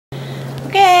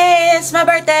It's my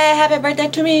birthday. Happy birthday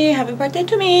to me. Happy birthday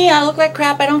to me. I look like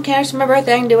crap. I don't care. It's my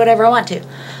birthday. I can do whatever I want to.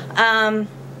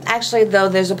 Actually, though,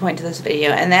 there's a point to this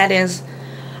video, and that is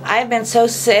I've been so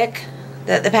sick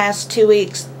that the past 2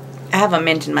 weeks, I have a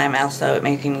mint in my mouth, so it's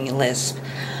making me lisp.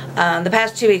 The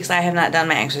past 2 weeks, I have not done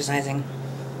my exercising.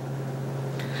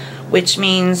 Which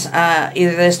means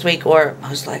either this week or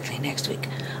most likely next week,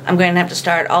 I'm going to have to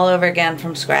start all over again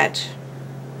from scratch.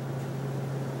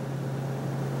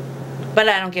 But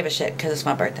I don't give a shit because it's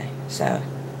my birthday. So,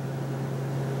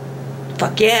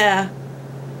 fuck yeah.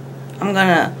 I don't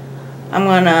know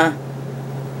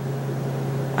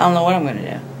what I'm gonna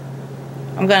do.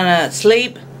 I'm gonna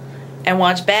sleep and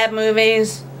watch bad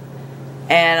movies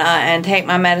and take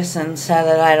my medicine so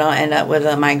that I don't end up with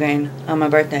a migraine on my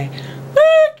birthday.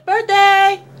 Woo!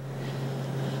 Birthday!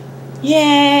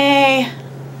 Yay!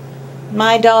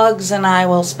 My dogs and I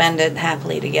will spend it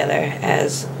happily together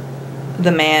as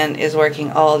the man is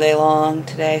working all day long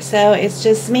today. So it's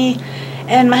just me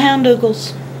and my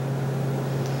houndoogles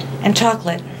and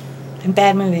chocolate and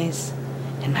bad movies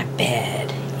and my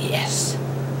bed. Yes.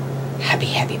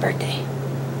 Happy birthday.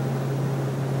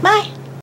 Bye.